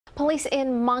Police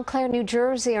in Montclair, New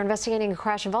Jersey are investigating a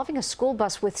crash involving a school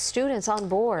bus with students on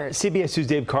board. CBS 2's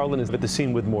Dave Carlin is at the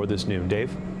scene with more this noon.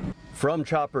 Dave? From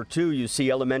Chopper 2, you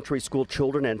see elementary school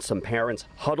children and some parents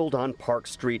huddled on Park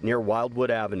Street near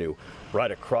Wildwood Avenue, right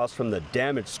across from the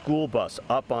damaged school bus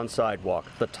up on sidewalk,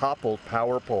 the toppled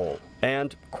power pole,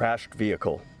 and crashed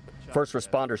vehicle. First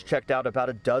responders checked out about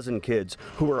a dozen kids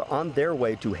who were on their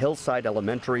way to Hillside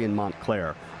Elementary in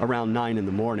Montclair around 9 in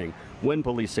the morning when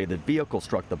police say the vehicle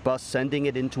struck the bus, sending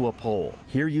it into a pole.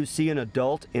 Here you see an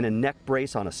adult in a neck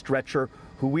brace on a stretcher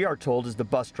who we are told is the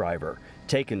bus driver,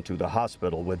 taken to the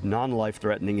hospital with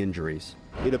non-life-threatening injuries.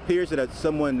 It appears that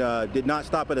someone did not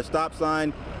stop at a stop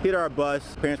sign, hit our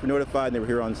bus. Parents were notified and they were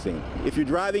here on scene. If you're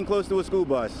driving close to a school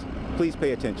bus, please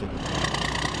pay attention.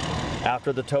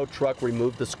 After the tow truck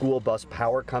removed the school bus,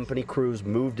 power company crews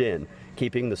moved in,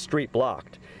 keeping the street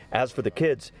blocked. As for the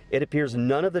kids, it appears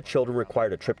none of the children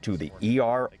required a trip to the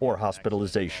ER or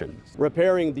hospitalization.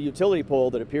 Repairing the utility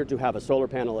pole that appeared to have a solar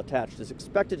panel attached is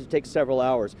expected to take several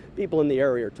hours. People in the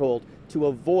area are told to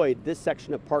avoid this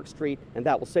section of Park Street, and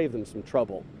that will save them some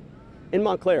trouble. In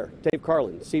Montclair, Dave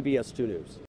Carlin, CBS 2 News.